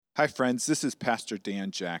Hi, friends. This is Pastor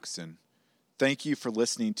Dan Jackson. Thank you for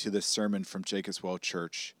listening to this sermon from Jacob's Well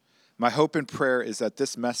Church. My hope and prayer is that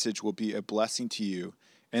this message will be a blessing to you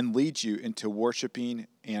and lead you into worshiping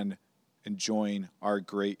and enjoying our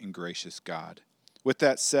great and gracious God. With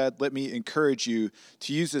that said, let me encourage you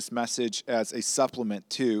to use this message as a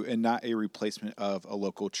supplement to and not a replacement of a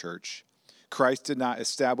local church. Christ did not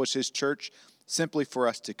establish his church simply for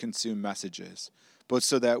us to consume messages, but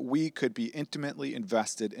so that we could be intimately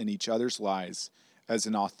invested in each other's lives as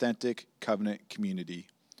an authentic covenant community.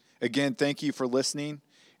 Again, thank you for listening,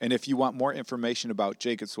 and if you want more information about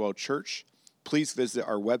Jacob's Well Church, please visit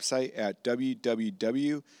our website at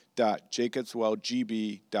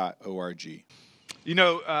www.jacobswellgb.org. You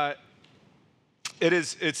know,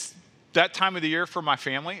 it's that time of the year for my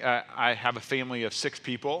family. I have a family of 6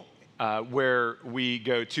 people where we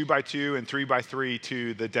go 2 by 2 and 3 by 3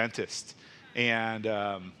 to the dentist. And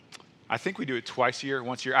I think we do it twice a year,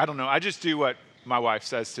 once a year. I don't know. I just do what my wife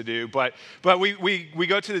says to do. But we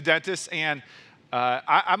go to the dentist, and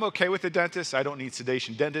I'm okay with the dentist. I don't need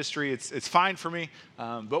sedation dentistry. It's fine for me.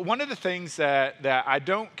 But one of the things that I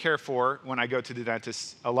don't care for when I go to the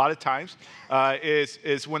dentist a lot of times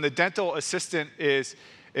is when the dental assistant has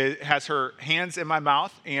her hands in my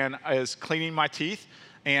mouth and is cleaning my teeth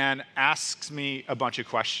and asks me a bunch of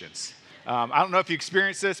questions. I don't know if you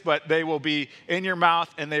experience this, but they will be in your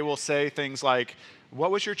mouth and they will say things like,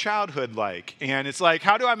 "What was your childhood like?" And it's like,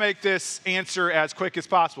 how do I make this answer as quick as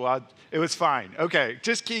possible? It was fine. Okay,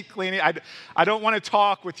 just keep cleaning. I don't want to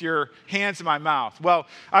talk with your hands in my mouth. Well,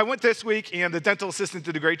 I went this week, and the dental assistant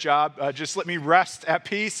did a great job. Just let me rest at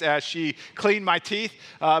peace as she cleaned my teeth.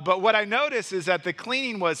 But what I noticed is that the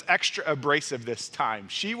cleaning was extra abrasive this time.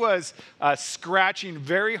 She was scratching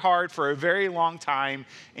very hard for a very long time,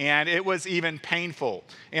 and it was even painful.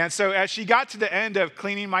 And so as she got to the end of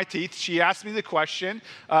cleaning my teeth, she asked me the question,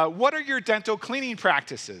 what are your dental cleaning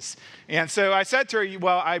practices? And so I said to her,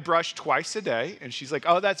 well, I brush twice a day. And she's like,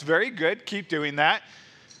 oh, that's very good. Keep doing that.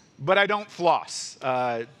 But I don't floss.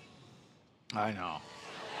 I know.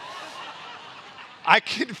 I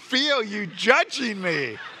can feel you judging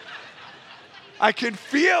me. I can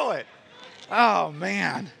feel it. Oh,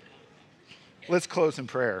 man. Let's close in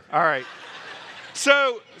prayer. All right.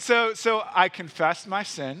 So I confessed my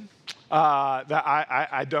sin, that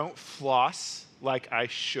I don't floss like I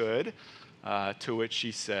should. To which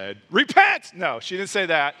she said, repent! No, she didn't say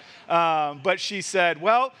that. But she said,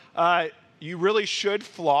 well, you really should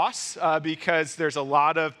floss because there's a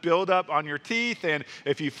lot of buildup on your teeth. And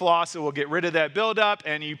if you floss, it will get rid of that buildup.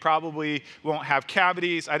 And you probably won't have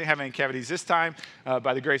cavities. I didn't have any cavities this time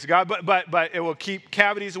by the grace of God. But it will keep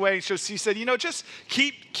cavities away. So she said, just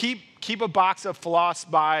keep a box of floss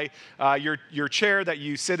by your chair that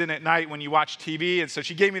you sit in at night when you watch TV. And so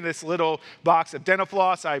she gave me this little box of dental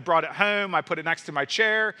floss. I brought it home. I put it next to my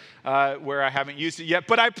chair where I haven't used it yet.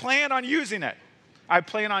 But I plan on using it.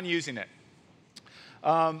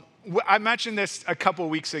 I mentioned this a couple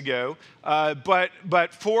weeks ago, but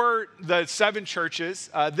for the 7 churches,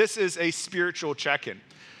 this is a spiritual check-in.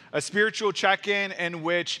 A spiritual check-in in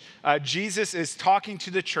which Jesus is talking to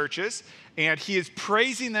the churches, and he is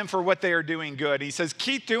praising them for what they are doing good. He says,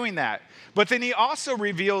 keep doing that. But then he also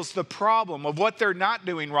reveals the problem of what they're not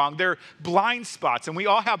doing wrong, their blind spots. And we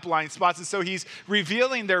all have blind spots. And so he's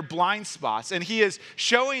revealing their blind spots. And he is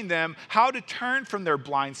showing them how to turn from their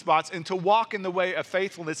blind spots and to walk in the way of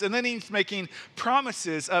faithfulness. And then he's making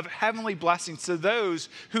promises of heavenly blessings to those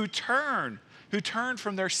who turn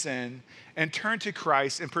from their sin and turn to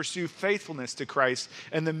Christ and pursue faithfulness to Christ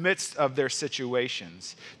in the midst of their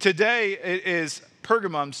situations. Today, it is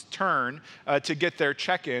Pergamum's turn to get their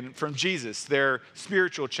check-in from Jesus, their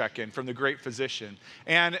spiritual check-in from the great physician.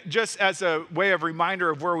 And just as a way of reminder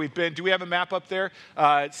of where we've been, do we have a map up there?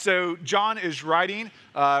 So John is writing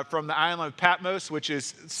from the island of Patmos, which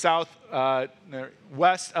is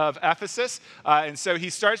west of Ephesus. And so he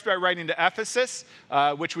starts by writing to Ephesus,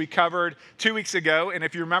 which we covered 2 weeks ago. And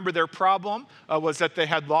if you remember, their problem was that they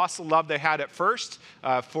had lost the love they had at first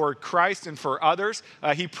for Christ and for others.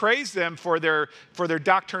 He praised them for their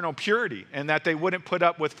doctrinal purity and that they wouldn't put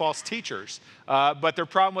up with false teachers. But their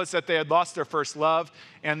problem was that they had lost their first love.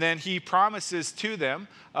 And then he promises to them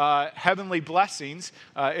heavenly blessings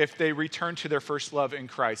if they return to their first love in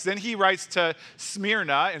Christ. Then he writes to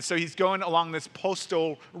Smyrna, and so he's going along this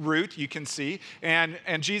postal route, you can see. And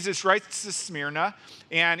Jesus writes to Smyrna,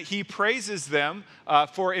 and he praises them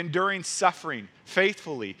for enduring suffering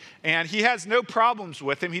faithfully. And he has no problems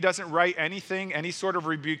with him. He doesn't write any sort of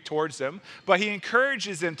rebuke towards them, but he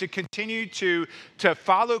encourages them to continue to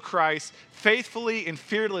follow Christ faithfully faithfully and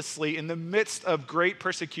fearlessly in the midst of great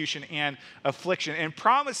persecution and affliction, and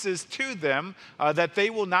promises to them that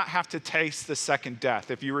they will not have to taste the second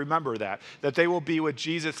death, if you remember that they will be with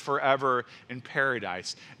Jesus forever in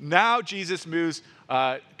paradise. Now Jesus moves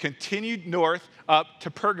continued north up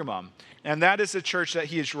to Pergamum. And that is the church that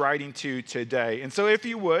he is writing to today. And so if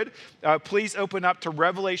you would, please open up to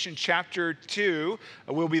Revelation chapter 2.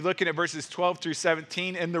 We'll be looking at verses 12 through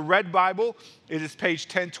 17. In the red Bible, it is page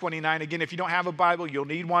 1029. Again, if you don't have a Bible, you'll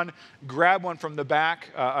need one. Grab one from the back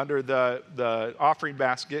under the offering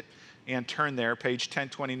basket and turn there, page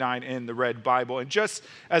 1029 in the red Bible. And just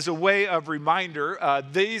as a way of reminder,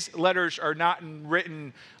 these letters are not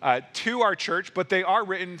written to our church, but they are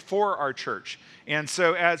written for our church. And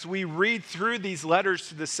so as we read through these letters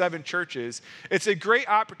to the 7 churches, it's a great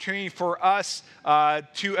opportunity for us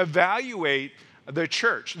to evaluate the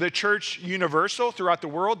church universal throughout the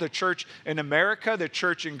world, the church in America, the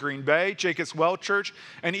church in Green Bay, Jacob's Well Church,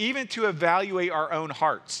 and even to evaluate our own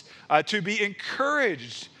hearts, to be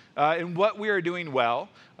encouraged in what we are doing well,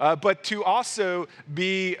 but to also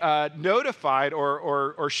be notified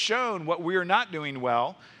or shown what we are not doing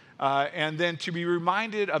well, and then to be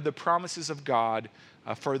reminded of the promises of God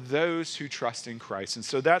for those who trust in Christ. And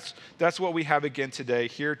so that's what we have again today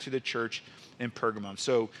here to the church in Pergamum.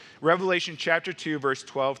 So Revelation chapter 2, verse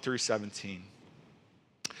 12 through 17.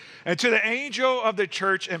 And to the angel of the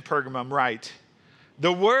church in Pergamum write,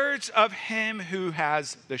 the words of him who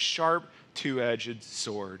has the sharp two-edged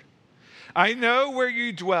sword. I know where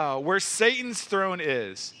you dwell, where Satan's throne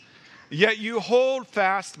is, yet you hold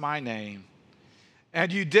fast my name,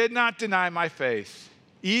 and you did not deny my faith,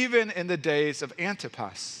 even in the days of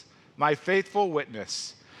Antipas, my faithful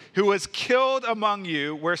witness, who was killed among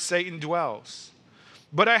you where Satan dwells.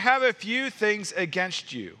 But I have a few things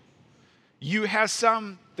against you. You have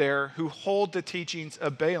some there who hold the teachings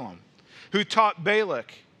of Balaam, who taught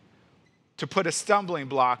Balak to put a stumbling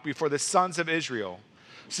block before the sons of Israel,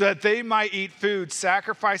 so that they might eat food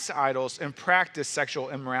sacrificed to idols and practice sexual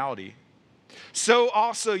immorality. So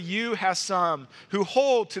also you have some who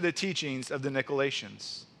hold to the teachings of the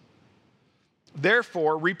Nicolaitans.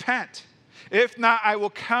 Therefore, repent. If not, I will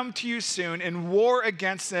come to you soon and war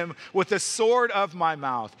against them with the sword of my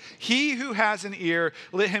mouth. He who has an ear,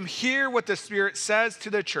 let him hear what the Spirit says to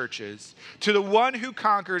the churches. To the one who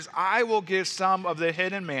conquers, I will give some of the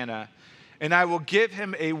hidden manna, and I will give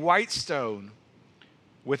him a white stone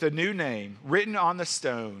with a new name written on the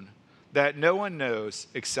stone that no one knows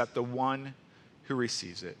except the one who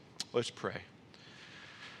receives it. Let's pray.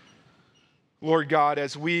 Lord God,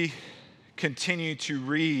 as we continue to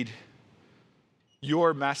read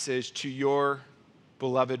your message to your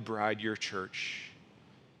beloved bride, your church,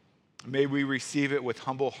 may we receive it with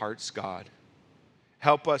humble hearts, God.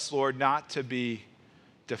 Help us, Lord, not to be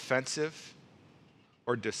defensive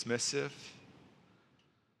or dismissive,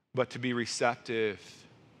 but to be receptive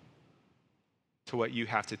to what you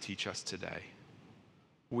have to teach us today.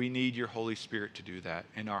 We need your Holy Spirit to do that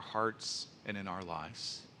in our hearts and in our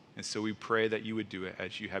lives. And so we pray that you would do it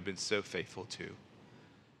as you have been so faithful to.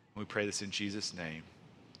 And we pray this in Jesus' name.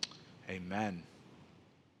 Amen.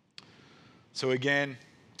 So again,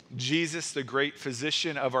 Jesus, the great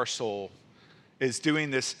physician of our soul, is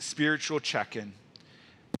doing this spiritual check-in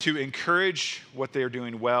to encourage what they are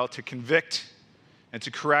doing well, to convict and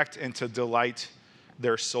to correct and to delight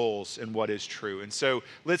their souls in what is true. And so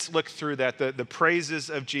let's look through that, the praises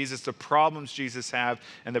of Jesus, the problems Jesus have,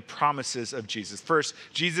 and the promises of Jesus. First,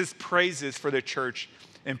 Jesus' praises for the church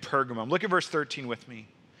in Pergamum. Look at verse 13 with me.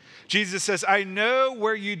 Jesus says, I know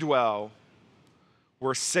where you dwell,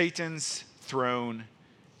 where Satan's throne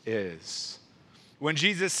is. When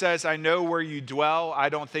Jesus says, I know where you dwell, I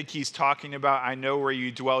don't think he's talking about, I know where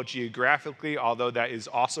you dwell geographically, although that is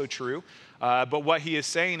also true. But what he is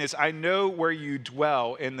saying is, I know where you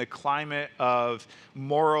dwell in the climate of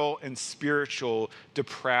moral and spiritual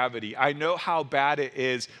depravity. I know how bad it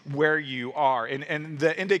is where you are. And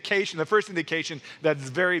the first indication that's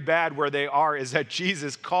very bad where they are is that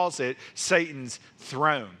Jesus calls it Satan's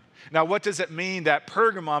throne. Now, what does it mean that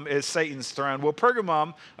Pergamum is Satan's throne? Well,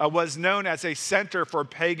 Pergamum was known as a center for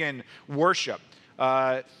pagan worship.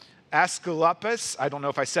 Asclepius, I don't know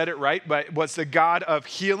if I said it right, but was the god of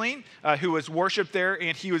healing who was worshipped there,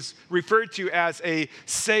 and he was referred to as a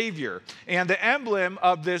savior. And the emblem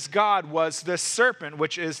of this god was the serpent,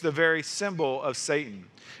 which is the very symbol of Satan.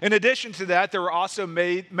 In addition to that, there were also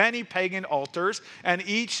many pagan altars, and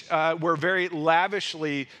each were very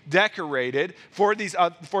lavishly decorated for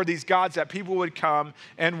these gods that people would come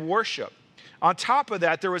and worship. on top of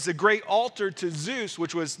that, there was a great altar to Zeus,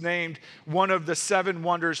 which was named one of the seven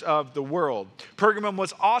wonders of the world. Pergamum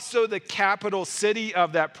was also the capital city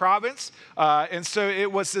of that province, and so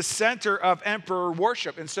it was the center of emperor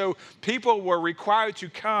worship. And so people were required to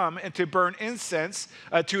come and to burn incense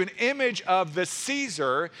to an image of the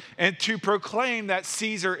Caesar and to proclaim that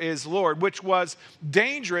Caesar is Lord, which was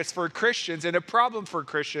dangerous for Christians and a problem for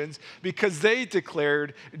Christians because they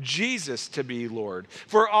declared Jesus to be Lord.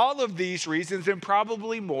 For all of these reasons, and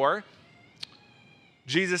probably more,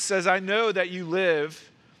 Jesus says, I know that you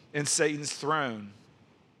live in Satan's throne.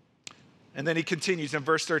 And then he continues in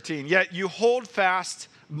verse 13, yet you hold fast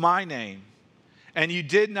my name, and you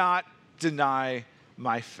did not deny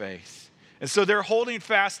my faith. And so they're holding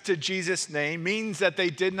fast to Jesus' name means that they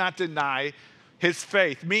did not deny his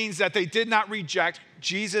faith, means that they did not reject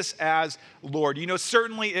Jesus as Lord. You know,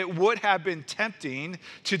 certainly it would have been tempting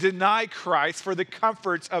to deny Christ for the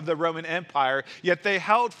comforts of the Roman Empire, yet they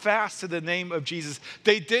held fast to the name of Jesus.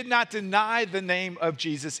 They did not deny the name of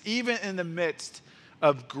Jesus, even in the midst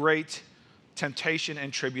of great temptation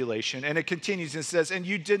and tribulation. And it continues and says, and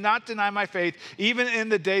you did not deny my faith, even in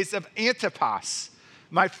the days of Antipas,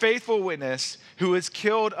 my faithful witness, who was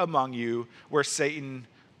killed among you where Satan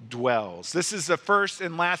dwells. This is the first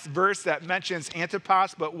and last verse that mentions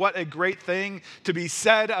Antipas, but what a great thing to be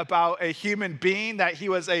said about a human being, that he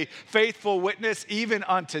was a faithful witness even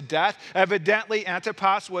unto death. Evidently,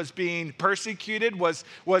 Antipas was being persecuted, was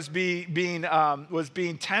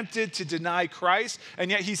being tempted to deny Christ, and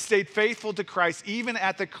yet he stayed faithful to Christ even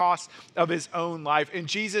at the cost of his own life. And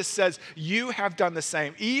Jesus says, you have done the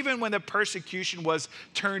same. Even when the persecution was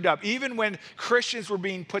turned up, even when Christians were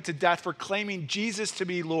being put to death for claiming Jesus to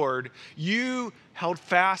be Lord, you held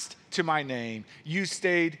fast to my name. You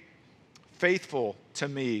stayed faithful to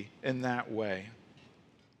me in that way.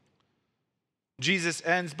 Jesus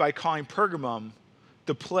ends by calling Pergamum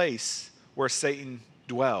the place where Satan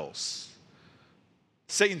dwells.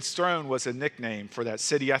 Satan's throne was a nickname for that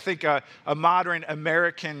city. I think a modern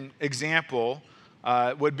American example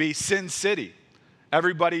would be Sin City.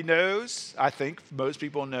 Everybody knows, I think most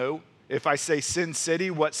people know, if I say Sin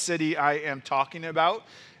City, what city I am talking about.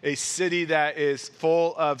 A city that is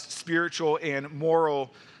full of spiritual and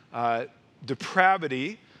moral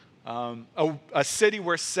depravity. A city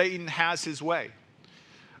where Satan has his way.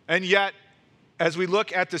 And yet, as we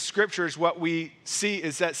look at the scriptures, what we see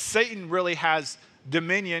is that Satan really has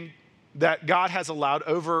dominion that God has allowed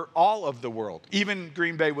over all of the world, even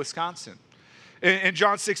Green Bay, Wisconsin. In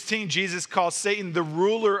John 16, Jesus calls Satan the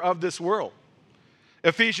ruler of this world.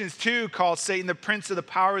 Ephesians 2 calls Satan the prince of the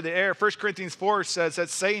power of the air. 1 Corinthians 4 says that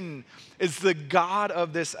Satan is the god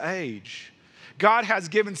of this age. God has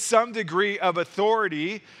given some degree of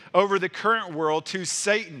authority over the current world to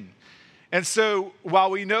Satan. And so while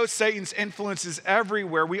we know Satan's influence is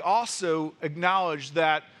everywhere, we also acknowledge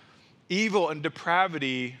that evil and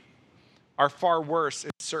depravity are far worse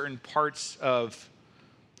in certain parts of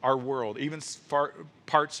our world, even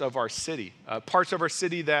parts of our city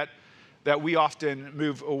that we often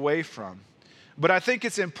move away from. But I think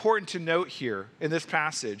it's important to note here in this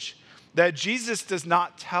passage that Jesus does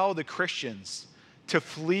not tell the Christians to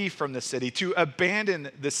flee from the city, to abandon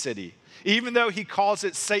the city. Even though he calls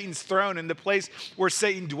it Satan's throne and the place where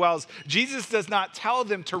Satan dwells, Jesus does not tell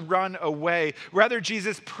them to run away. Rather,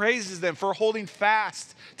 Jesus praises them for holding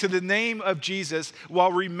fast to the name of Jesus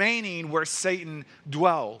while remaining where Satan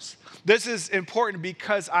dwells. This is important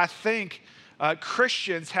because I think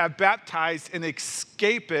Christians have baptized an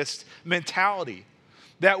escapist mentality,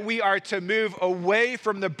 that we are to move away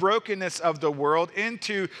from the brokenness of the world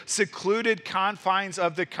into secluded confines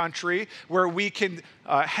of the country where we can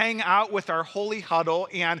hang out with our holy huddle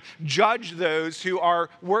and judge those who are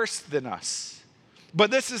worse than us.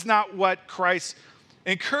 But this is not what Christ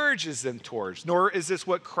encourages them towards, nor is this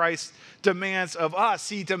what Christ demands of us.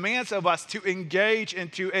 He demands of us to engage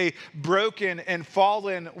into a broken and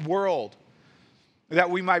fallen world,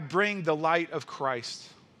 that we might bring the light of Christ.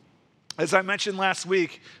 As I mentioned last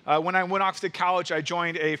week, when I went off to college, I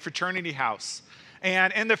joined a fraternity house.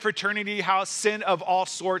 And in the fraternity house, sin of all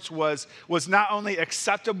sorts was not only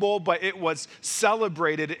acceptable, but it was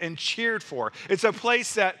celebrated and cheered for. It's a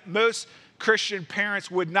place that most Christian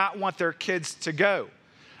parents would not want their kids to go.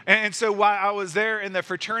 And so while I was there in the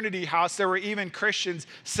fraternity house, there were even Christians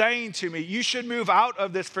saying to me, you should move out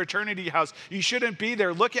of this fraternity house. You shouldn't be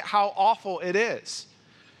there. Look at how awful it is.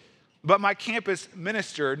 But my campus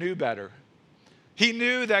minister knew better. He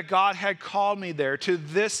knew that God had called me there to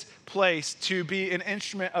this place to be an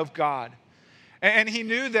instrument of God. And he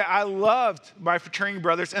knew that I loved my fraternity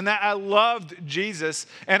brothers and that I loved Jesus,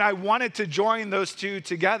 and I wanted to join those two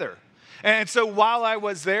together. And so while I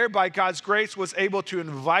was there, by God's grace, was able to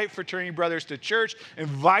invite fraternity brothers to church,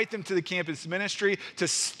 invite them to the campus ministry, to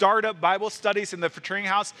start up Bible studies in the fraternity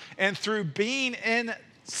house, and through being in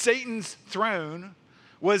Satan's throne,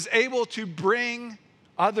 was able to bring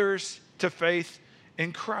others to faith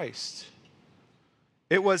in Christ.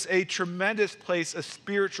 It was a tremendous place of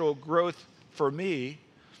spiritual growth for me,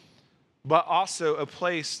 but also a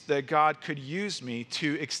place that God could use me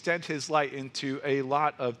to extend his light into a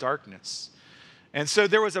lot of darkness. And so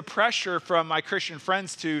there was a pressure from my Christian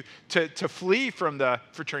friends to flee from the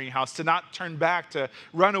fraternity house, to not turn back, to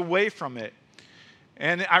run away from it.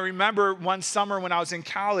 And I remember one summer when I was in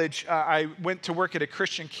college, I went to work at a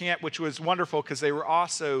Christian camp, which was wonderful because they were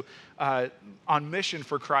also on mission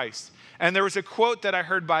for Christ. And there was a quote that I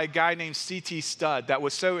heard by a guy named C.T. Studd that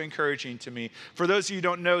was so encouraging to me. For those of you who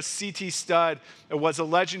don't know, C.T. Studd was a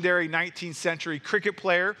legendary 19th century cricket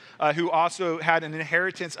player who also had an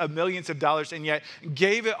inheritance of millions of dollars and yet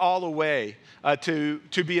gave it all away to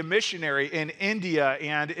be a missionary in India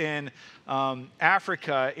and in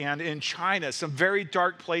Africa and in China, some very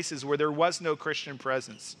dark places where there was no Christian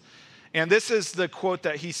presence. And this is the quote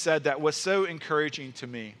that he said that was so encouraging to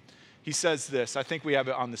me. He says this, I think we have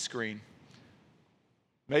it on the screen.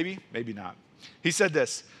 Maybe, maybe not. He said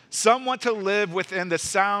this, "Some want to live within the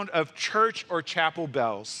sound of church or chapel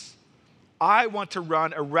bells. I want to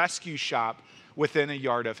run a rescue shop within a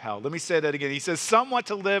yard of hell." Let me say that again. He says, "Some want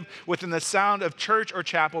to live within the sound of church or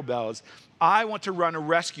chapel bells. I want to run a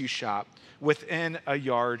rescue shop within a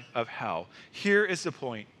yard of hell." Here is the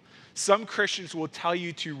point. Some Christians will tell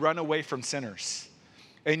you to run away from sinners,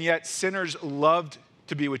 and yet sinners loved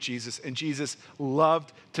to be with Jesus, and Jesus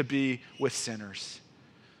loved to be with sinners.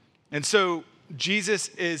 And so Jesus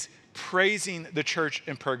is praising the church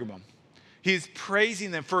in Pergamum. He's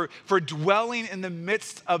praising them for dwelling in the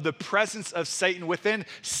midst of the presence of Satan, within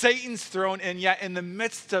Satan's throne, and yet in the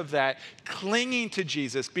midst of that, clinging to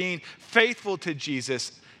Jesus, being faithful to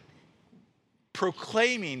Jesus,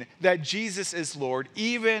 proclaiming that Jesus is Lord,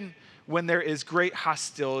 even when there is great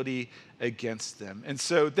hostility against them. And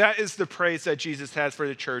so that is the praise that Jesus has for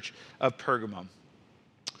the church of Pergamum.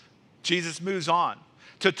 Jesus moves on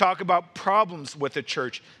to talk about problems with the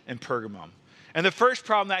church in Pergamum. And the first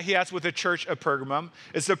problem that he has with the church of Pergamum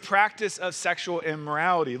is the practice of sexual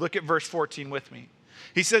immorality. Look at verse 14 with me.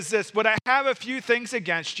 He says this, "But I have a few things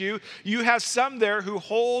against you. You have some there who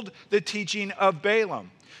hold the teaching of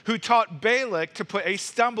Balaam, who taught Balak to put a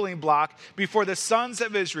stumbling block before the sons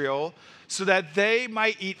of Israel so that they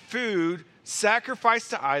might eat food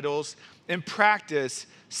sacrificed to idols and practice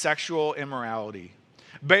sexual immorality."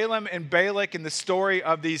 Balaam and Balak and the story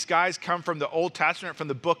of these guys come from the Old Testament, from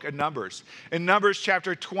the book of Numbers. In Numbers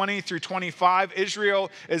chapter 20 through 25,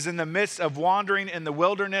 Israel is in the midst of wandering in the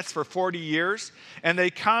wilderness for 40 years, and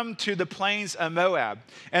they come to the plains of Moab.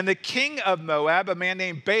 And the king of Moab, a man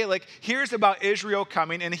named Balak, hears about Israel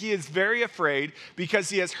coming, and he is very afraid because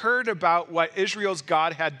he has heard about what Israel's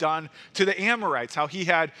God had done to the Amorites, how he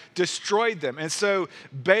had destroyed them. And so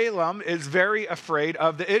Balaam is very afraid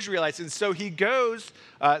of the Israelites, and so he goes...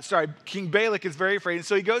 King Balak is very afraid. And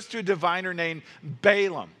so he goes to a diviner named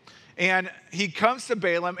Balaam. And he comes to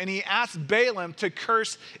Balaam and he asks Balaam to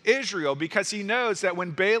curse Israel because he knows that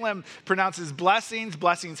when Balaam pronounces blessings,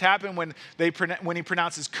 blessings happen. When he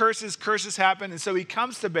pronounces curses, curses happen. And so he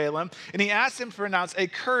comes to Balaam and he asks him to pronounce a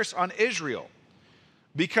curse on Israel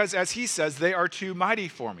because, as he says, they are too mighty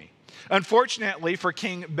for me. Unfortunately for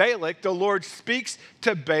King Balak, the Lord speaks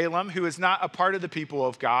to Balaam, who is not a part of the people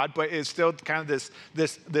of God, but is still kind of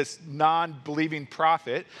this non-believing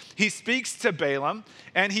prophet. He speaks to Balaam,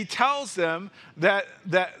 and he tells them that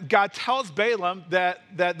God tells Balaam that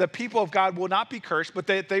the people of God will not be cursed, but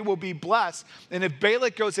that they will be blessed. And if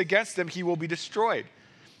Balak goes against them, he will be destroyed.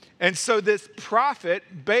 And so this prophet,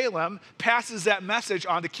 Balaam, passes that message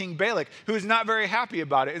on to King Balak, who is not very happy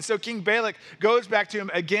about it. And so King Balak goes back to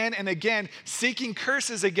him again and again, seeking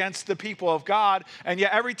curses against the people of God. And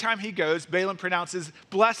yet every time he goes, Balaam pronounces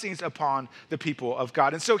blessings upon the people of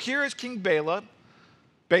God. And so here is King Balak,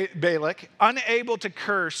 unable to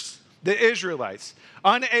curse the Israelites,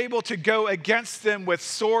 unable to go against them with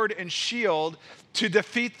sword and shield to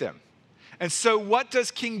defeat them. And so what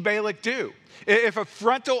does King Balak do? If a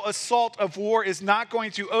frontal assault of war is not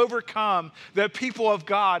going to overcome the people of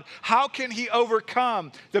God, how can he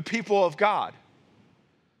overcome the people of God?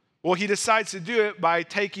 Well, he decides to do it by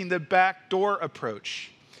taking the backdoor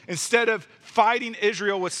approach. Instead of fighting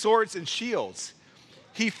Israel with swords and shields,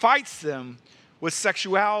 he fights them with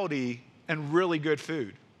sexuality and really good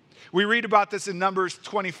food. We read about this in Numbers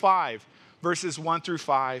 25, verses 1 through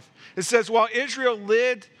 5. It says, "While Israel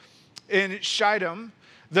lived in Shittim,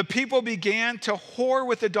 the people began to whore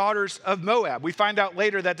with the daughters of Moab. We find out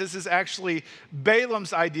later that this is actually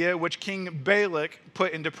Balaam's idea, which King Balak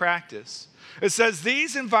put into practice. It says,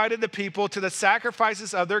 these invited the people to the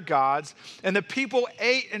sacrifices of their gods, and the people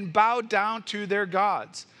ate and bowed down to their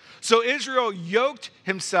gods. So Israel yoked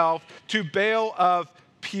himself to Baal of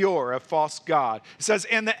Peor, a false god. It says,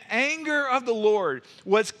 and the anger of the Lord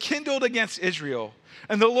was kindled against Israel.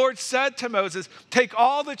 And the Lord said to Moses, take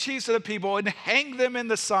all the chiefs of the people and hang them in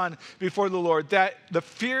the sun before the Lord, that the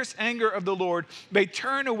fierce anger of the Lord may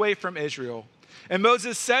turn away from Israel. And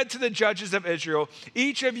Moses said to the judges of Israel,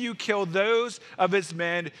 each of you kill those of his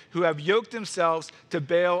men who have yoked themselves to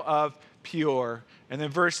Baal of Peor. And then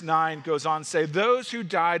verse 9 goes on to say, those who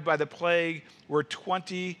died by the plague were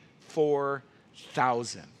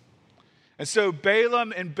 24,000. And so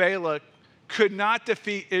Balaam and Balak could not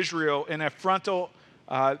defeat Israel in a frontal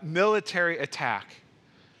military attack.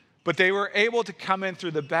 But they were able to come in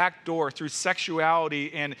through the back door, through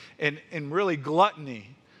sexuality and really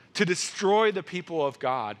gluttony, to destroy the people of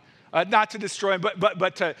God. Not to destroy them,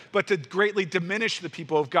 but to greatly diminish the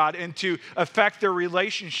people of God and to affect their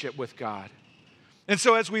relationship with God. And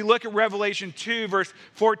so as we look at Revelation 2, verse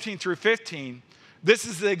 14 through 15, this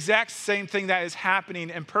is the exact same thing that is happening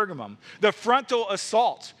in Pergamum. The frontal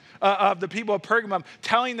assault of the people of Pergamum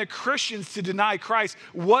telling the Christians to deny Christ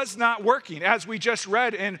was not working. As we just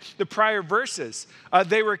read in the prior verses,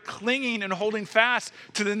 they were clinging and holding fast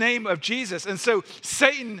to the name of Jesus. And so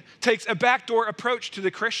Satan takes a backdoor approach to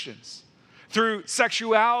the Christians through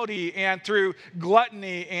sexuality and through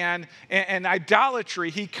gluttony and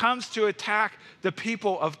idolatry. He comes to attack the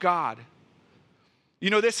people of God.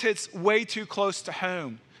 You know, this hits way too close to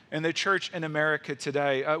home in the church in America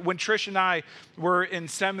today. When Trish and I were in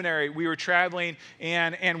seminary, we were traveling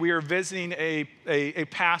and we were visiting a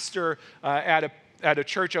pastor at a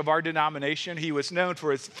church of our denomination. He was known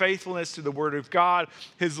for his faithfulness to the Word of God,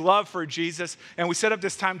 his love for Jesus, and we set up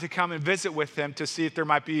this time to come and visit with him to see if there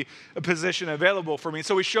might be a position available for me.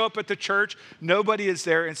 So we show up at the church, nobody is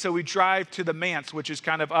there, and so we drive to the manse, which is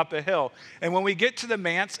kind of up a hill. And when we get to the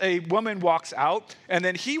manse, a woman walks out, and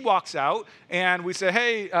then he walks out, and we say,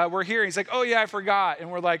 hey, we're here. And he's like, oh yeah, I forgot.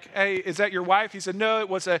 And we're like, hey, is that your wife? He said, no, it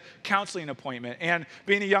was a counseling appointment. And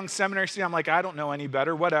being a young seminary student, I'm like, I don't know any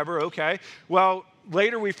better, whatever, okay. Well,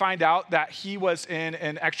 later we find out that he was in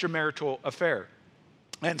an extramarital affair.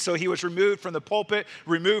 And so he was removed from the pulpit,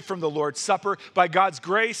 removed from the Lord's Supper. By God's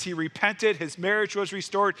grace, he repented. His marriage was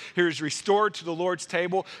restored. He was restored to the Lord's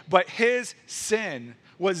table. But his sin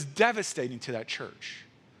was devastating to that church.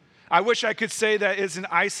 I wish I could say that is an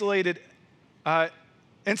isolated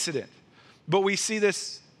incident. But we see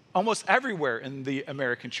this almost everywhere in the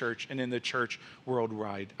American church and in the church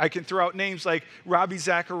worldwide. I can throw out names like Ravi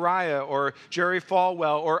Zachariah or Jerry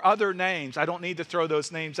Falwell or other names. I don't need to throw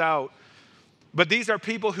those names out. But these are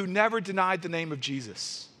people who never denied the name of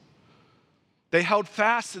Jesus. They held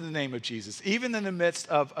fast to the name of Jesus, even in the midst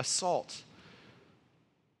of assault.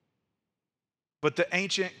 But the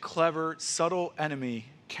ancient, clever, subtle enemy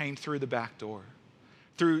came through the back door,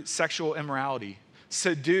 through sexual immorality,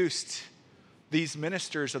 seduced these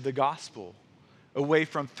ministers of the gospel away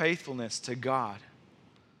from faithfulness to God.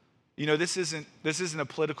 You know, this isn't a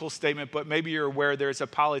political statement, but maybe you're aware there's a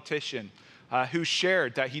politician who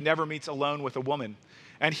shared that he never meets alone with a woman.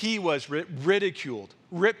 And he was ridiculed,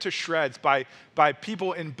 ripped to shreds by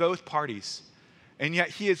people in both parties. And yet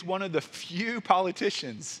he is one of the few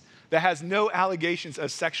politicians that has no allegations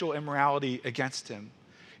of sexual immorality against him.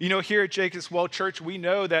 You know, here at Jacob's Well Church, we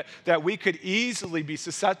know that we could easily be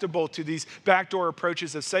susceptible to these backdoor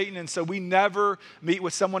approaches of Satan, and so we never meet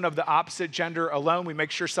with someone of the opposite gender alone. We make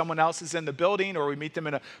sure someone else is in the building, or we meet them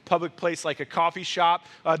in a public place like a coffee shop.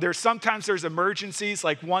 Sometimes there's emergencies,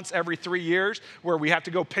 like once every 3 years, where we have to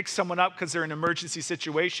go pick someone up because they're in an emergency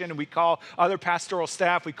situation, and we call other pastoral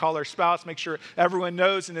staff, we call our spouse, make sure everyone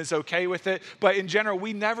knows and is okay with it. But in general,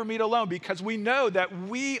 we never meet alone because we know that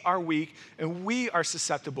we are weak and we are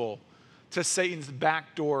susceptible to Satan's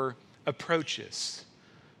backdoor approaches.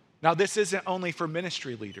 Now, this isn't only for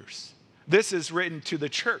ministry leaders. This is written to the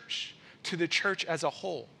church as a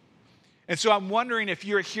whole. And so I'm wondering if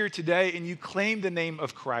you're here today and you claim the name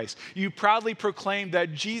of Christ. You proudly proclaim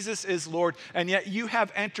that Jesus is Lord, and yet you have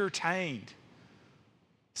entertained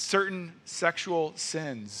certain sexual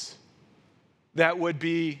sins that would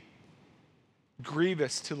be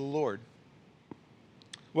grievous to the Lord.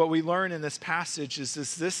 What we learn in this passage is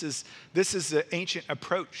this is the ancient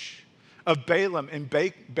approach of Balaam and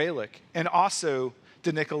Balak, and also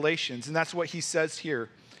the Nicolaitans. And that's what he says here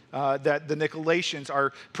that the Nicolaitans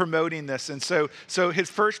are promoting this. And so his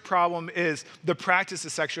first problem is the practice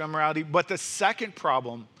of sexual immorality, but the second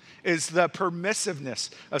problem is the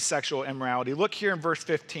permissiveness of sexual immorality. Look here in verse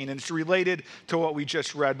 15, and it's related to what we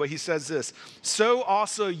just read, but he says this: so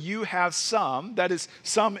also you have some, that is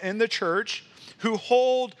some in the church, who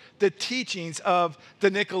hold the teachings of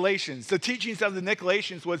the Nicolaitans. The teachings of the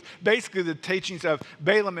Nicolaitans was basically the teachings of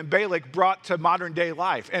Balaam and Balak brought to modern day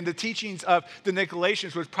life. And the teachings of the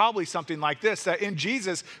Nicolaitans was probably something like this, that in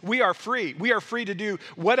Jesus, we are free. We are free to do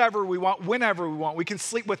whatever we want, whenever we want. We can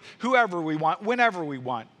sleep with whoever we want, whenever we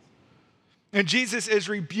want. And Jesus is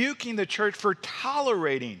rebuking the church for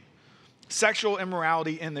tolerating sexual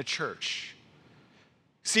immorality in the church.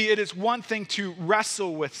 See, it is one thing to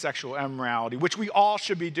wrestle with sexual immorality, which we all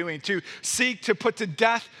should be doing, to seek to put to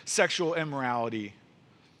death sexual immorality.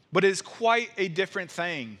 But it is quite a different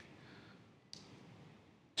thing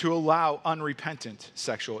to allow unrepentant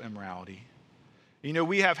sexual immorality. You know,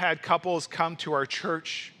 we have had couples come to our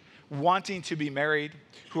church wanting to be married,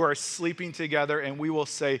 who are sleeping together, and we will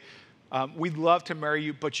say, we'd love to marry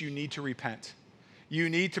you, but you need to repent. You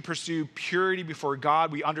need to pursue purity before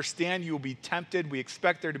God. We understand you will be tempted. We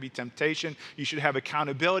expect there to be temptation. You should have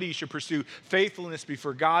accountability. You should pursue faithfulness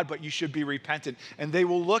before God, but you should be repentant. And they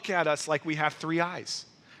will look at us like we have three eyes.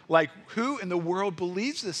 Like, who in the world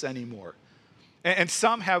believes this anymore? And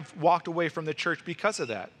some have walked away from the church because of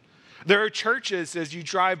that. There are churches, as you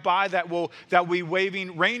drive by, that will be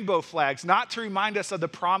waving rainbow flags, not to remind us of the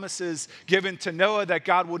promises given to Noah that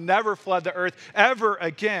God will never flood the earth ever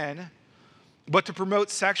again, but to promote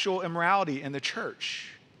sexual immorality in the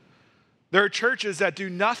church. There are churches that do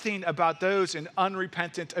nothing about those in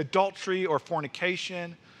unrepentant adultery or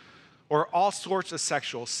fornication or all sorts of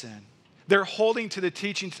sexual sin. They're holding to the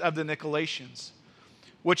teachings of the Nicolaitans,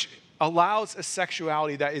 which allows a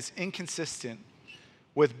sexuality that is inconsistent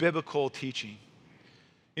with biblical teaching.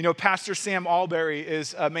 You know, Pastor Sam Alberry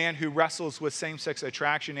is a man who wrestles with same-sex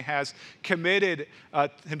attraction. He has committed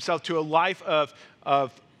himself to a life of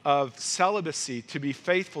celibacy to be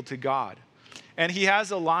faithful to God. And he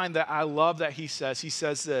has a line that I love that he says. He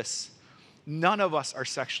says this: none of us are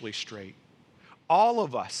sexually straight. All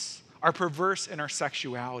of us are perverse in our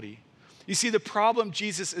sexuality. You see, the problem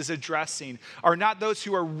Jesus is addressing are not those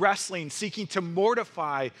who are wrestling, seeking to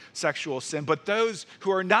mortify sexual sin, but those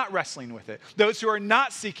who are not wrestling with it, those who are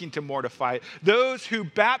not seeking to mortify it, those who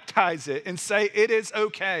baptize it and say it is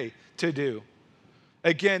okay to do.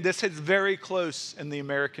 Again, this hits very close in the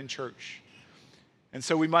American church. And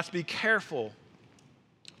so we must be careful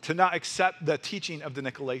to not accept the teaching of the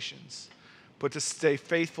Nicolaitans, but to stay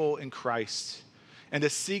faithful in Christ and to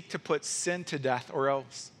seek to put sin to death, or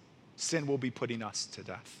else sin will be putting us to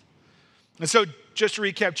death. And so, just to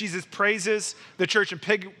recap, Jesus praises the church in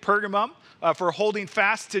Pergamum for holding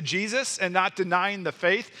fast to Jesus and not denying the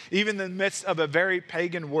faith, even in the midst of a very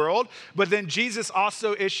pagan world. But then Jesus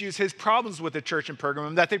also issues his problems with the church in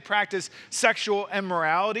Pergamum, that they practice sexual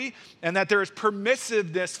immorality and that there is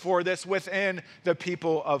permissiveness for this within the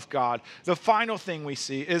people of God. The final thing we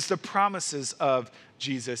see is the promises of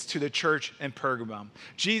Jesus to the church in Pergamum.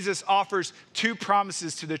 Jesus offers two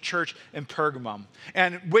promises to the church in Pergamum.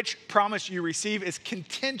 And which promise you receive is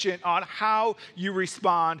contingent on how you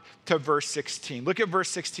respond to verse 16. Look at verse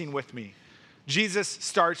 16 with me. Jesus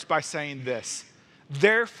starts by saying this: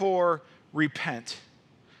 therefore repent.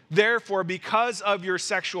 Therefore, because of your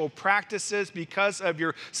sexual practices, because of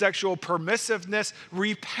your sexual permissiveness,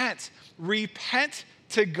 repent. Repent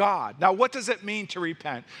to God. Now, what does it mean to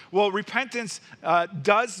repent? Well, repentance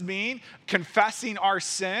does mean confessing our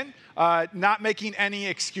sin, not making any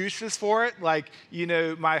excuses for it, like, you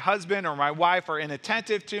know, my husband or my wife are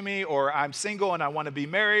inattentive to me, or I'm single and I want to be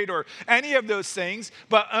married, or any of those things,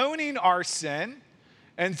 but owning our sin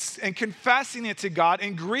and confessing it to God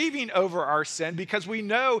and grieving over our sin, because we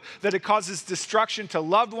know that it causes destruction to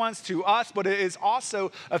loved ones, to us, but it is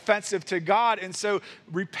also offensive to God. And so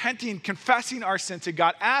repenting, confessing our sin to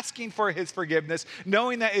God, asking for his forgiveness,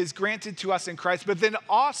 knowing that it is granted to us in Christ, but then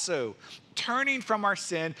also turning from our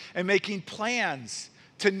sin and making plans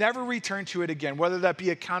to never return to it again, whether that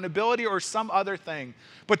be accountability or some other thing.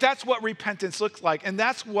 But that's what repentance looks like, and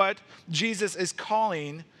that's what Jesus is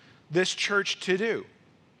calling this church to do.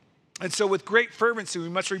 And so with great fervency, we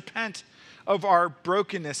must repent of our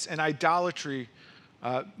brokenness and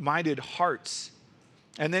idolatry-minded hearts.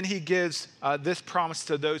 And then he gives this promise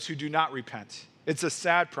to those who do not repent. It's a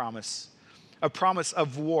sad promise, a promise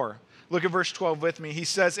of war. Look at verse 12 with me. He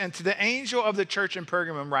says, and to the angel of the church in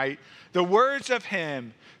Pergamum write, the words of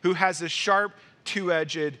him who has a sharp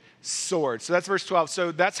two-edged sword. So that's verse 12.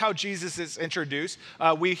 So that's how Jesus is introduced.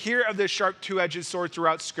 We hear of this sharp two-edged sword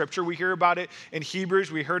throughout Scripture. We hear about it in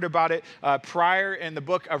Hebrews. We heard about it prior in the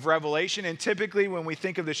book of Revelation. And typically when we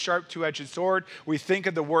think of the sharp two-edged sword, we think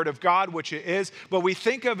of the Word of God, which it is, but we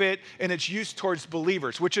think of it in its use towards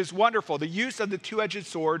believers, which is wonderful. The use of the two-edged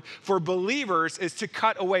sword for believers is to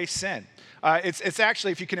cut away sin. It's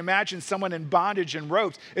actually, if you can imagine someone in bondage and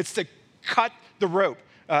ropes, it's to cut the rope.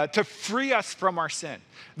 To free us from our sin.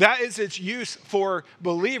 That is its use for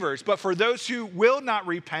believers. But for those who will not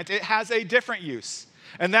repent, it has a different use.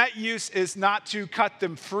 And that use is not to cut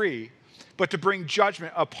them free, but to bring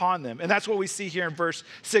judgment upon them. And that's what we see here in verse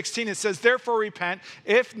 16. It says, therefore repent.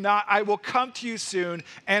 If not, I will come to you soon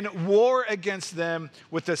and war against them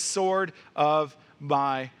with the sword of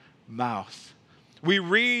my mouth. We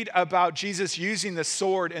read about Jesus using the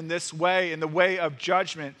sword in this way, in the way of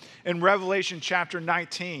judgment, in Revelation chapter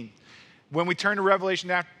 19. When we turn to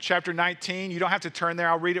Revelation chapter 19, you don't have to turn there,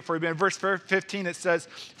 I'll read it for you. But in verse 15 it says,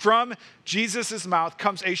 from Jesus' mouth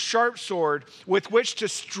comes a sharp sword with which to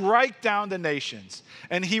strike down the nations,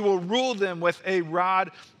 and he will rule them with a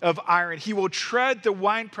rod of iron. He will tread the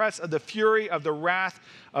winepress of the fury of the wrath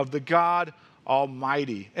of the God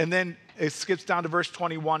Almighty. And then it skips down to verse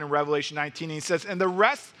 21 in Revelation 19. And he says, and the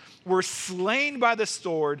rest were slain by the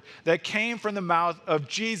sword that came from the mouth of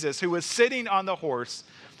Jesus, who was sitting on the horse,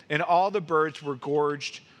 and all the birds were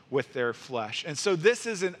gorged with their flesh. And so this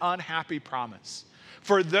is an unhappy promise.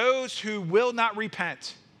 For those who will not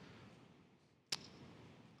repent,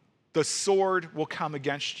 the sword will come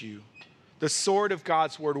against you. The sword of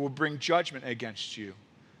God's word will bring judgment against you.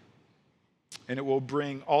 And it will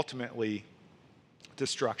bring ultimately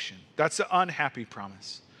destruction. That's an unhappy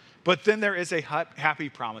promise. But then there is a happy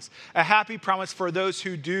promise for those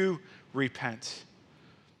who do repent.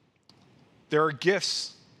 There are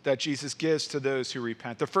gifts that Jesus gives to those who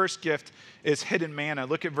repent. The first gift is hidden manna.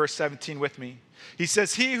 Look at verse 17 with me. He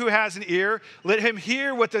says, he who has an ear, let him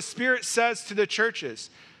hear what the Spirit says to the churches.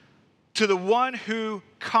 To the one who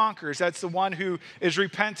conquers, that's the one who is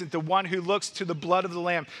repentant, the one who looks to the blood of the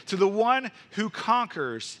Lamb. To the one who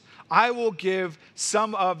conquers, I will give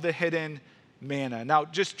some of the hidden manna. Now,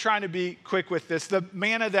 just trying to be quick with this, the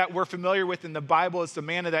manna that we're familiar with in the Bible is the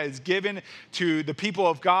manna that is given to the people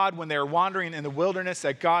of God when they're wandering in the wilderness,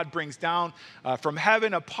 that God brings down from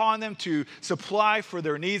heaven upon them to supply for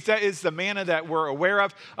their needs. That is the manna that we're aware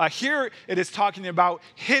of. Here it is talking about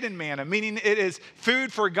hidden manna, meaning it is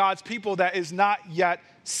food for God's people that is not yet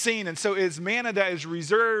seen. And so it is manna that is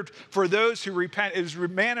reserved for those who repent. It is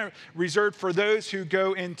manna reserved for those who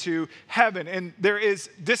go into heaven. And there is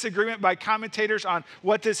disagreement by commentators on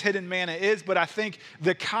what this hidden manna is, but I think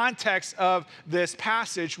the context of this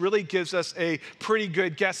passage really gives us a pretty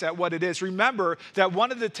good guess at what it is. Remember that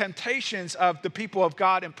one of the temptations of the people of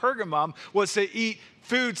God in Pergamum was to eat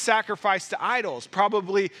food sacrificed to idols,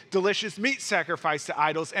 probably delicious meat sacrificed to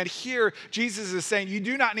idols. And here Jesus is saying, you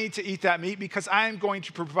do not need to eat that meat because I am going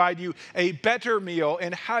to provide you a better meal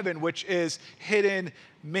in heaven, which is hidden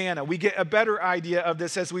manna. We get a better idea of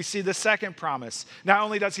this as we see the second promise. Not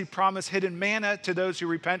only does he promise hidden manna to those who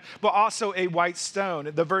repent, but also a white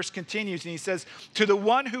stone. The verse continues and he says, to the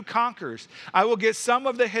one who conquers, I will give some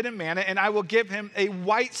of the hidden manna and I will give him a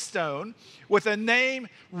white stone with a name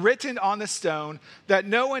written on the stone that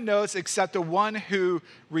no one knows except the one who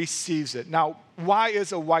receives it. Now, why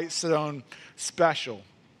is a white stone special?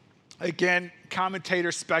 Again,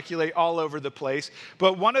 commentators speculate all over the place,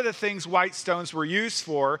 but one of the things white stones were used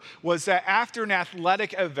for was that after an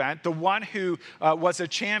athletic event, the one who was a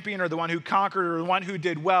champion or the one who conquered or the one who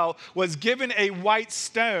did well was given a white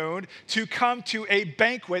stone to come to a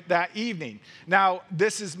banquet that evening. Now,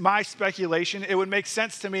 this is my speculation. It would make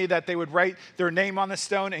sense to me that they would write their name on the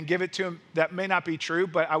stone and give it to him. That may not be true,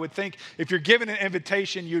 but I would think if you're given an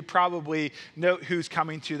invitation, you'd probably know who's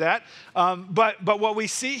coming to that. But what we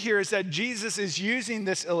see here is that Jesus is using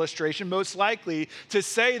this illustration most likely to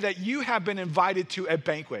say that you have been invited to a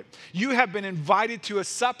banquet. You have been invited to a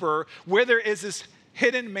supper where there is this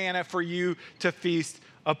hidden manna for you to feast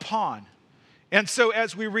upon. And so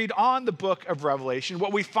as we read on the book of Revelation,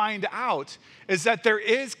 what we find out is that there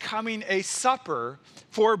is coming a supper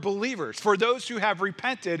for believers, for those who have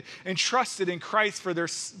repented and trusted in Christ for their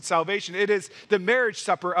salvation. It is the marriage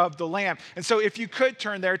supper of the Lamb. And so if you could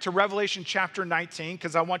turn there to Revelation chapter 19,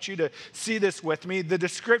 because I want you to see this with me, the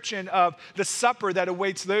description of the supper that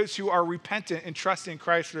awaits those who are repentant and trusting in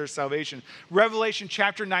Christ for their salvation. Revelation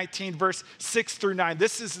chapter 19, verse 6 through 9.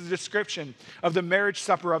 This is the description of the marriage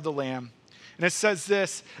supper of the Lamb. And it says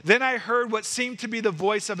this, "Then I heard what seemed to be the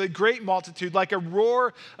voice of a great multitude, like a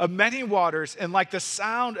roar of many waters, and like the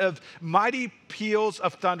sound of mighty peals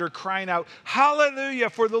of thunder, crying out, 'Hallelujah,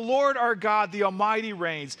 for the Lord our God, the Almighty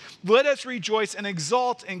reigns. Let us rejoice and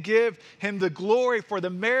exult and give him the glory, for the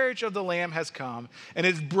marriage of the Lamb has come, and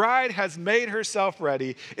his bride has made herself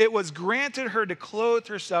ready. It was granted her to clothe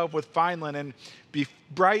herself with fine linen, be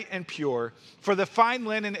bright and pure, for the fine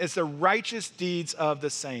linen is the righteous deeds of the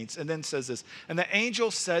saints.'" And then says this, "And the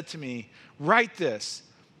angel said to me, write this,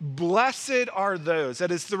 blessed are those,"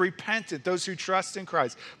 that is the repentant, those who trust in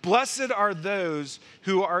Christ. "Blessed are those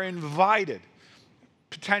who are invited,"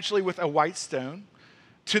 potentially with a white stone,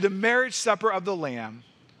 "to the marriage supper of the Lamb."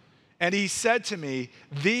 And he said to me,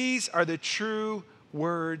 "These are the true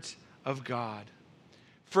words of God."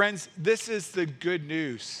 Friends, this is the good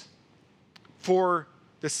news for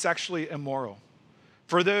the sexually immoral,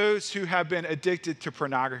 for those who have been addicted to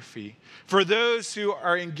pornography, for those who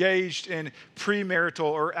are engaged in premarital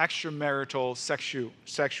or extramarital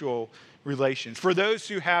sexual relations, for those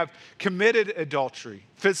who have committed adultery,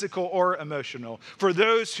 physical or emotional, for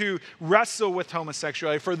those who wrestle with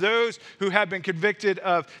homosexuality, for those who have been convicted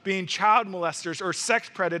of being child molesters or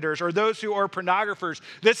sex predators, or those who are pornographers.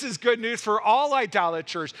 This is good news for all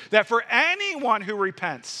idolaters, that for anyone who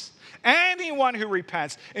repents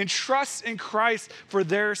and trusts in Christ for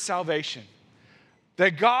their salvation,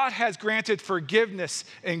 that God has granted forgiveness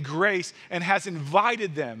and grace and has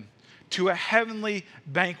invited them to a heavenly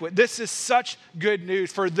banquet. This is such good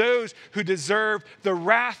news for those who deserve the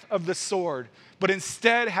wrath of the sword, but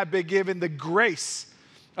instead have been given the grace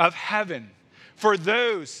of heaven. For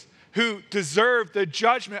those who deserve the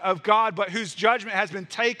judgment of God, but whose judgment has been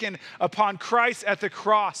taken upon Christ at the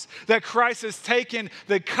cross, that Christ has taken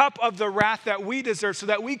the cup of the wrath that we deserve so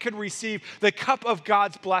that we could receive the cup of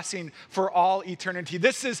God's blessing for all eternity.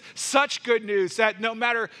 This is such good news that no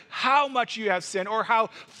matter how much you have sinned or how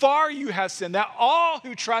far you have sinned, that all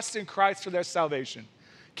who trust in Christ for their salvation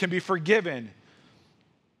can be forgiven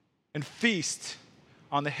and feast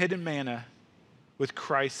on the hidden manna with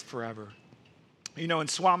Christ forever. You know, in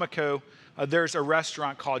Swamico, there's a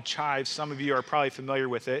restaurant called Chives. Some of you are probably familiar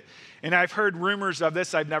with it. And I've heard rumors of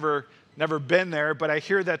this. I've never been there, but I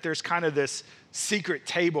hear that there's kind of this secret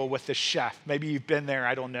table with the chef. Maybe you've been there,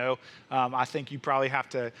 I don't know. I think you probably have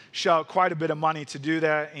to shell out quite a bit of money to do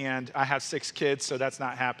that, and I have 6 kids, so that's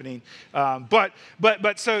not happening. But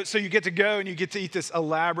so you get to go and you get to eat this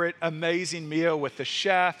elaborate, amazing meal with the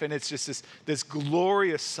chef, and it's just this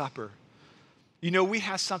glorious supper. You know, we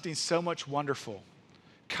have something so much wonderful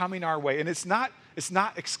coming our way, and it's not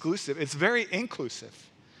exclusive. It's very inclusive.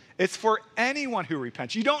 It's for anyone who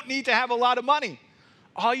repents. You don't need to have a lot of money.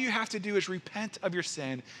 All you have to do is repent of your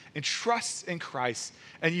sin and trust in Christ,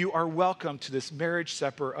 and you are welcome to this marriage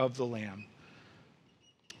supper of the Lamb.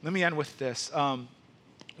 Let me end with this.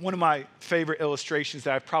 One of my favorite illustrations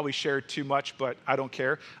that I've probably shared too much, but I don't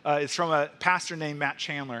care, is from a pastor named Matt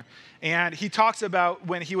Chandler. And he talks about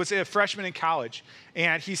when he was a freshman in college,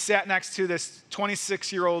 and he sat next to this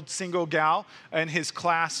 26-year-old single gal in his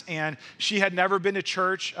class, and she had never been to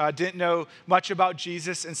church, didn't know much about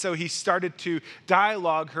Jesus, and so he started to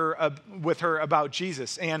dialogue with her about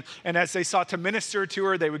Jesus. And as they sought to minister to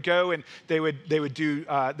her, they would go and they would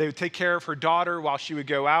take care of her daughter while she would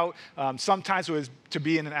go out. Sometimes it was to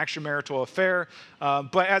be in an extramarital affair,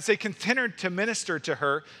 but as they continued to minister to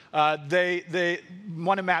her,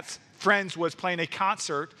 one of Matt's friends was playing a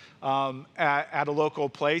concert at a local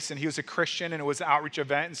place, and he was a Christian, and it was an outreach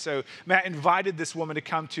event, and so Matt invited this woman to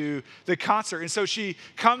come to the concert, and so she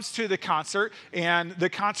comes to the concert, and the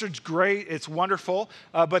concert's great, it's wonderful,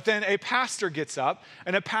 but then a pastor gets up,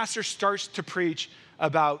 and a pastor starts to preach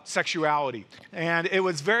about sexuality. And it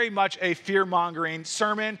was very much a fear-mongering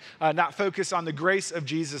sermon, not focused on the grace of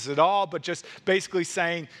Jesus at all, but just basically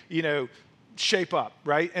saying, shape up,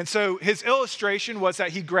 right? And so his illustration was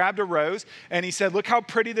that he grabbed a rose and he said, look how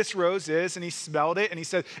pretty this rose is. And he smelled it and he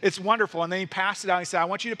said, it's wonderful. And then he passed it out and he said, I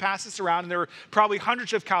want you to pass this around. And there were probably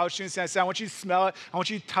hundreds of college students. And I said, I want you to smell it. I want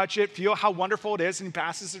you to touch it, feel how wonderful it is. And he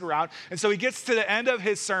passes it around. And so he gets to the end of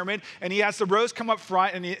his sermon and he has the rose come up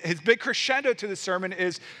front. And his big crescendo to the sermon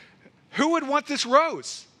is, who would want this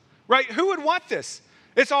rose, right? Who would want this?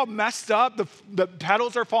 It's all messed up. The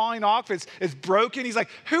petals are falling off. It's broken. He's like,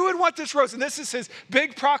 who would want this rose? And this is his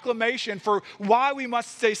big proclamation for why we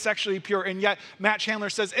must stay sexually pure. And yet, Matt Chandler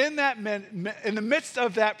says, in the midst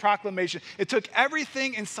of that proclamation, it took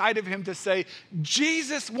everything inside of him to say,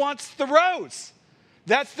 Jesus wants the rose.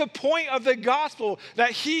 That's the point of the gospel,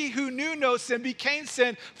 that he who knew no sin became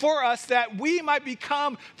sin for us, that we might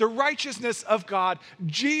become the righteousness of God.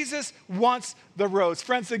 Jesus wants the rose.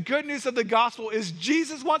 Friends, the good news of the gospel is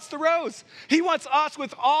Jesus wants the rose. He wants us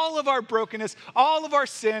with all of our brokenness, all of our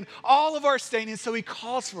sin, all of our staining. So he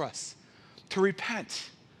calls for us to repent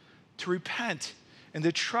and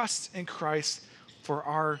to trust in Christ for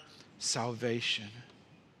our salvation.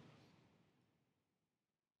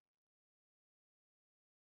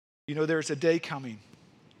 You know, there's a day coming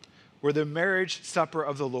where the marriage supper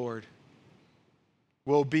of the Lord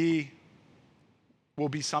will be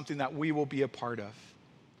something that we will be a part of.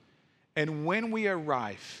 And when we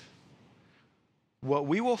arrive, what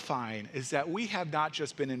we will find is that we have not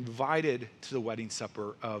just been invited to the wedding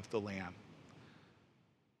supper of the Lamb,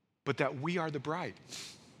 but that we are the bride.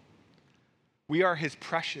 We are his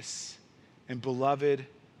precious and beloved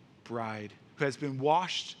bride who has been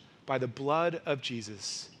washed by the blood of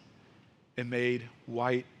Jesus and made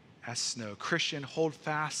white as snow. Christian, hold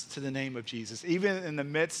fast to the name of Jesus. Even in the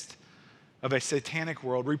midst of a satanic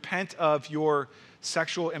world, repent of your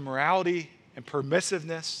sexual immorality and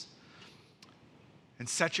permissiveness and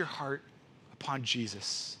set your heart upon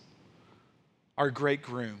Jesus, our great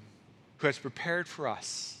groom, who has prepared for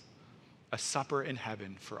us a supper in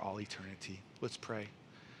heaven for all eternity. Let's pray.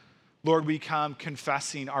 Lord, we come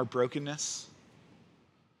confessing our brokenness,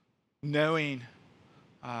 knowing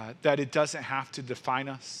that it doesn't have to define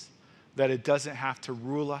us, that it doesn't have to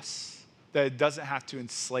rule us, that it doesn't have to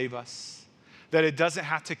enslave us, that it doesn't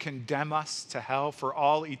have to condemn us to hell for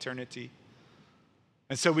all eternity.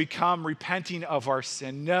 And so we come repenting of our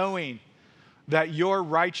sin, knowing that your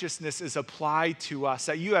righteousness is applied to us,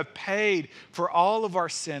 that you have paid for all of our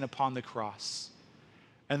sin upon the cross.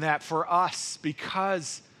 And that for us,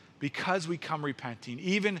 because we come repenting,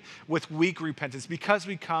 even with weak repentance, because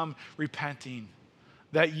we come repenting,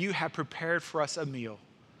 that you have prepared for us a meal,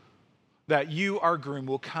 that you, our groom,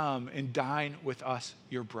 will come and dine with us,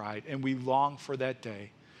 your bride, and we long for that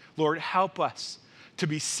day. Lord, help us to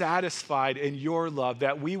be satisfied in your love,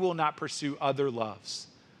 that we will not pursue other loves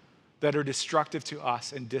that are destructive to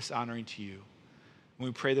us and dishonoring to you. And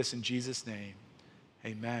we pray this in Jesus' name,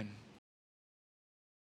 amen.